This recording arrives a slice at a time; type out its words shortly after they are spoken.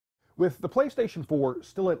With the PlayStation 4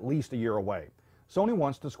 still at least a year away, Sony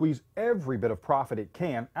wants to squeeze every bit of profit it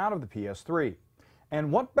can out of the PS3.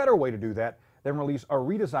 And what better way to do that than release a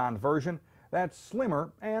redesigned version that's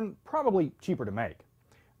slimmer and probably cheaper to make.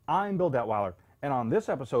 I'm Bill Detwiler, and on this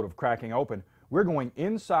episode of Cracking Open, we're going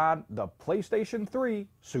inside the PlayStation 3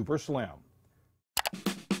 Super Slim.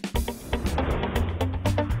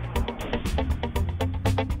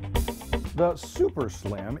 The Super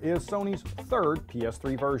Slim is Sony's third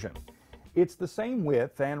PS3 version. It's the same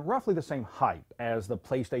width and roughly the same height as the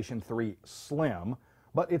PlayStation 3 Slim,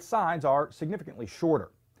 but its sides are significantly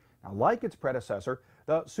shorter. Now, like its predecessor,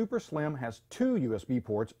 the Super Slim has two USB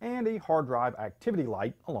ports and a hard drive activity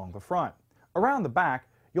light along the front. Around the back,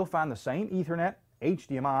 you'll find the same Ethernet,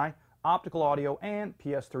 HDMI, optical audio, and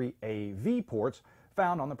PS3 AV ports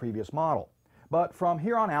found on the previous model. But from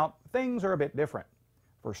here on out, things are a bit different.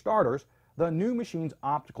 For starters, the new machine's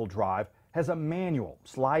optical drive has a manual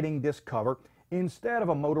sliding disc cover instead of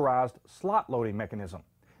a motorized slot loading mechanism.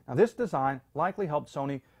 Now, this design likely helped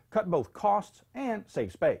Sony cut both costs and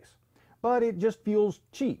save space. But it just feels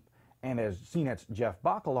cheap, and as CNET's Jeff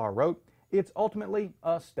Bakalar wrote, it's ultimately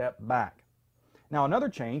a step back. Now, another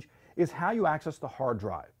change is how you access the hard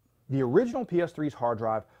drive. The original PS3's hard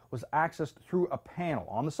drive was accessed through a panel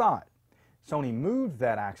on the side. Sony moved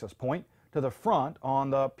that access point to the front on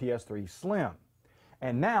the PS3 Slim.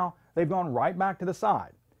 And now they've gone right back to the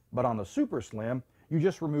side. But on the Super Slim, you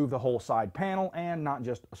just remove the whole side panel and not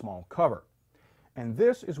just a small cover. And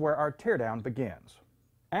this is where our teardown begins.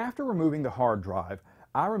 After removing the hard drive,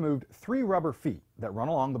 I removed 3 rubber feet that run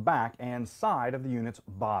along the back and side of the unit's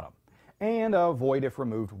bottom, and a void if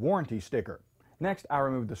removed warranty sticker. Next, I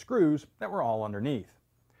removed the screws that were all underneath.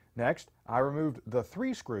 Next, I removed the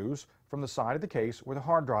 3 screws from the side of the case where the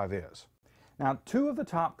hard drive is. Now, 2 of the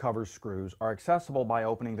top cover screws are accessible by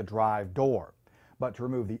opening the drive door, but to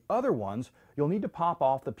remove the other ones, you'll need to pop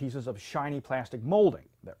off the pieces of shiny plastic molding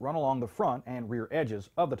that run along the front and rear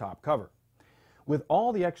edges of the top cover. With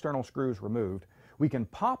all the external screws removed, we can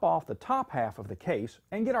pop off the top half of the case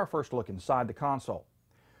and get our first look inside the console.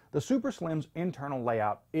 The Super Slim's internal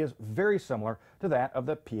layout is very similar to that of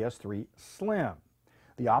the PS3 Slim.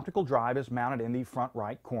 The optical drive is mounted in the front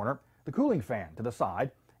right corner, the cooling fan to the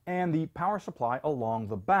side, and the power supply along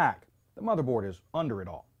the back. The motherboard is under it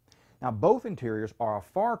all. Now, both interiors are a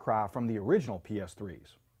far cry from the original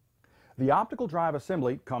PS3s. The optical drive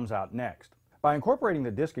assembly comes out next. By incorporating the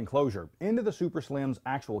disc enclosure into the Super Slim's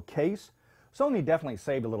actual case, Sony definitely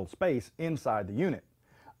saved a little space inside the unit.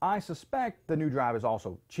 I suspect the new drive is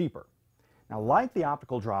also cheaper. Now, like the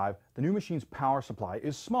optical drive, the new machine's power supply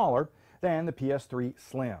is smaller than the PS3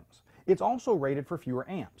 Slims. It's also rated for fewer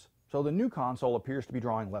amps, so the new console appears to be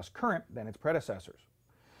drawing less current than its predecessors.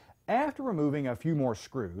 After removing a few more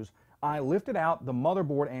screws, I lifted out the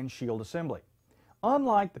motherboard and shield assembly.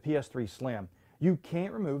 Unlike the PS3 Slim, you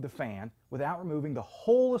can't remove the fan without removing the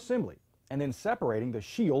whole assembly and then separating the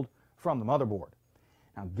shield from the motherboard.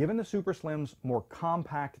 Now, given the Super Slim's more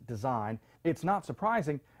compact design, it's not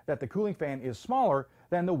surprising that the cooling fan is smaller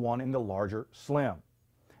than the one in the larger Slim.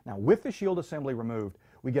 Now, with the shield assembly removed,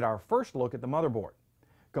 we get our first look at the motherboard.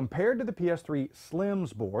 Compared to the PS3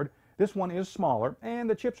 Slim's board, this one is smaller and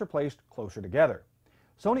the chips are placed closer together.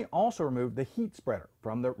 Sony also removed the heat spreader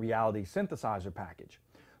from the Reality synthesizer package,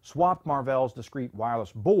 swapped Marvell's discrete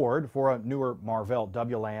wireless board for a newer Marvell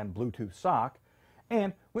WLAN Bluetooth sock,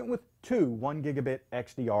 and went with 2 1GB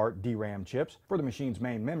XDR DRAM chips for the machine's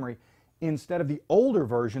main memory instead of the older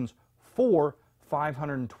version's 4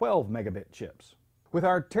 512 megabit chips. With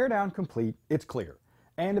our teardown complete, it's clear,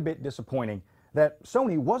 and a bit disappointing, that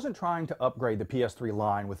Sony wasn't trying to upgrade the PS3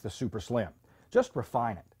 line with the Super Slim, just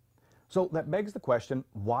refine it. So that begs the question,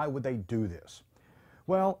 why would they do this?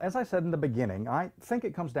 Well, as I said in the beginning, I think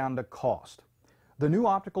it comes down to cost. The new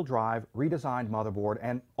optical drive, redesigned motherboard,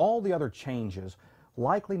 and all the other changes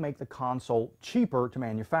likely make the console cheaper to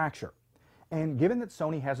manufacture. And given that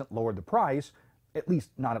Sony hasn't lowered the price, at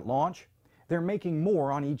least not at launch, they're making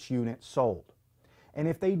more on each unit sold. And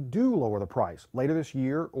if they do lower the price later this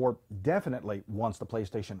year, or definitely once the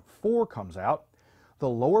PlayStation 4 comes out, the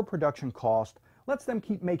lower production cost lets them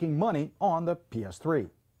keep making money on the PS3.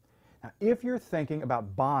 Now, if you're thinking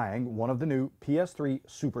about buying one of the new PS3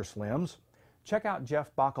 Super Slims, check out Jeff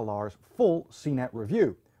Bakalar's full CNET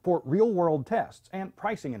review for real-world tests and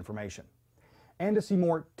pricing information. And to see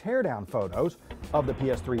more teardown photos of the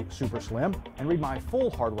PS3 Super Slim and read my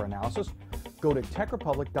full hardware analysis, go to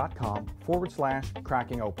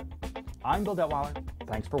techrepublic.com/crackingopen. I'm Bill Detwiler.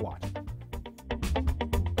 Thanks for watching.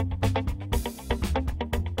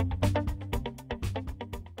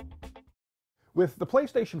 With the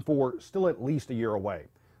PlayStation 4 still at least a year away,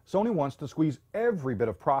 Sony wants to squeeze every bit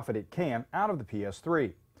of profit it can out of the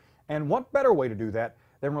PS3. And what better way to do that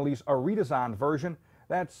than release a redesigned version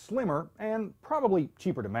that's slimmer and probably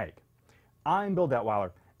cheaper to make. I'm Bill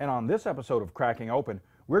Detwiler, and on this episode of Cracking Open,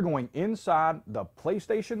 we're going inside the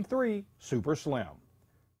PlayStation 3 Super Slim.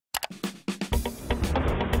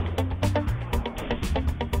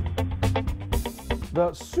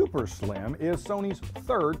 The Super Slim is Sony's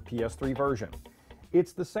third PS3 version.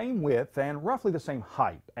 It's the same width and roughly the same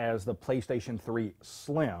height as the PlayStation 3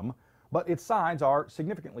 Slim, but its sides are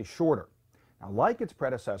significantly shorter. Now, like its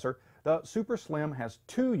predecessor, the Super Slim has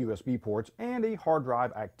two USB ports and a hard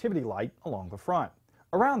drive activity light along the front.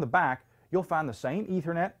 Around the back, you'll find the same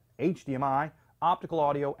Ethernet, HDMI, optical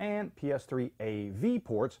audio, and PS3 AV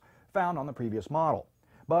ports found on the previous model.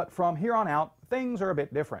 But from here on out, things are a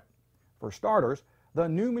bit different. For starters, the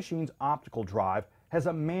new machine's optical drive has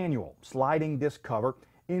a manual sliding disc cover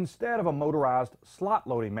instead of a motorized slot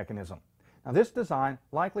loading mechanism. Now, this design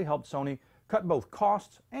likely helped Sony cut both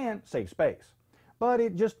costs and save space. But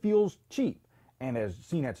it just feels cheap, and as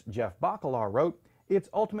CNET's Jeff Bakalar wrote, it's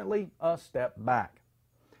ultimately a step back.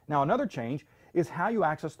 Now, another change is how you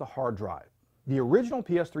access the hard drive. The original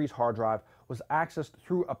PS3's hard drive was accessed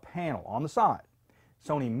through a panel on the side.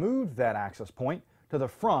 Sony moved that access point to the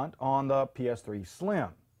front on the PS3 Slim.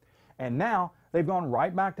 And now they've gone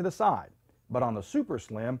right back to the side. But on the Super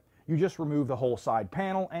Slim, you just remove the whole side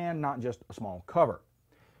panel and not just a small cover.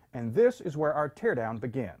 And this is where our teardown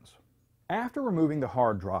begins. After removing the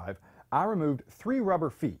hard drive, I removed 3 rubber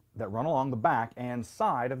feet that run along the back and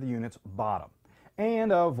side of the unit's bottom,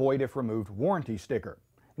 and a void if removed warranty sticker.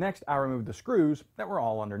 Next, I removed the screws that were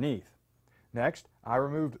all underneath. Next, I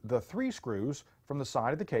removed the 3 screws from the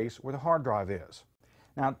side of the case where the hard drive is.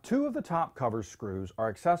 Now, 2 of the top cover screws are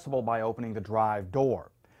accessible by opening the drive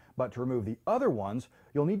door, but to remove the other ones,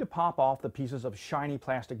 you'll need to pop off the pieces of shiny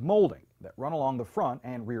plastic molding that run along the front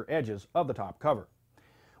and rear edges of the top cover.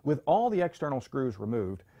 With all the external screws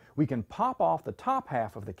removed, we can pop off the top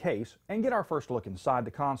half of the case and get our first look inside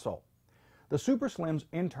the console. The Super Slim's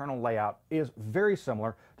internal layout is very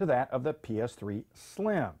similar to that of the PS3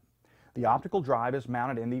 Slim. The optical drive is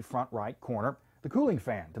mounted in the front right corner, the cooling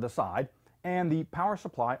fan to the side, and the power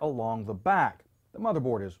supply along the back. The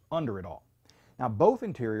motherboard is under it all. Now, both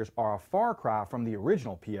interiors are a far cry from the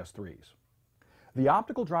original PS3s. The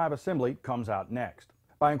optical drive assembly comes out next.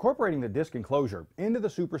 By incorporating the disc enclosure into the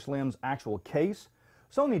Super Slim's actual case,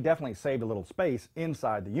 Sony definitely saved a little space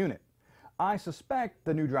inside the unit. I suspect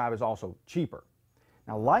the new drive is also cheaper.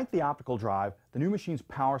 Now, like the optical drive, the new machine's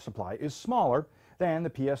power supply is smaller than the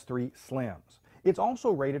PS3 Slims. It's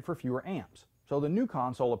also rated for fewer amps, so the new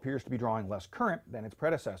console appears to be drawing less current than its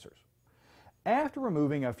predecessors. After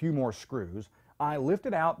removing a few more screws, I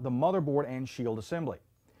lifted out the motherboard and shield assembly.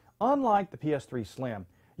 Unlike the PS3 Slim,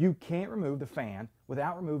 you can't remove the fan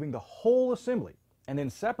without removing the whole assembly and then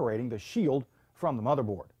separating the shield from the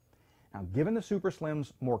motherboard. Now, given the Super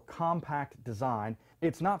Slim's more compact design,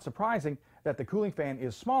 it's not surprising that the cooling fan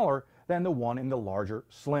is smaller than the one in the larger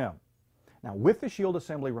Slim. Now, with the shield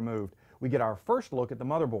assembly removed, we get our first look at the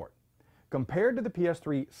motherboard. Compared to the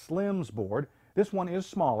PS3 Slim's board, this one is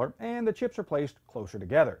smaller and the chips are placed closer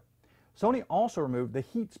together. Sony also removed the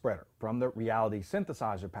heat spreader from the Reality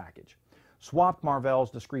synthesizer package, swapped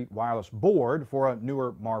Marvell's discrete wireless board for a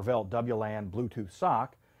newer Marvell WLAN Bluetooth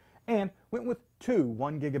sock, and went with 2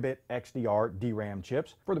 1GB XDR DRAM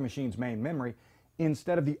chips for the machine's main memory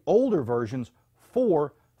instead of the older version's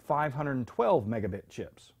 4 512 megabit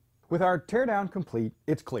chips. With our teardown complete,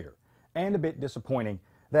 it's clear, and a bit disappointing,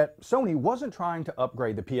 that Sony wasn't trying to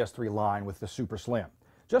upgrade the PS3 line with the Super Slim,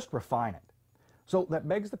 just refine it. So that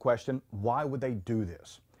begs the question, why would they do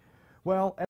this? Well,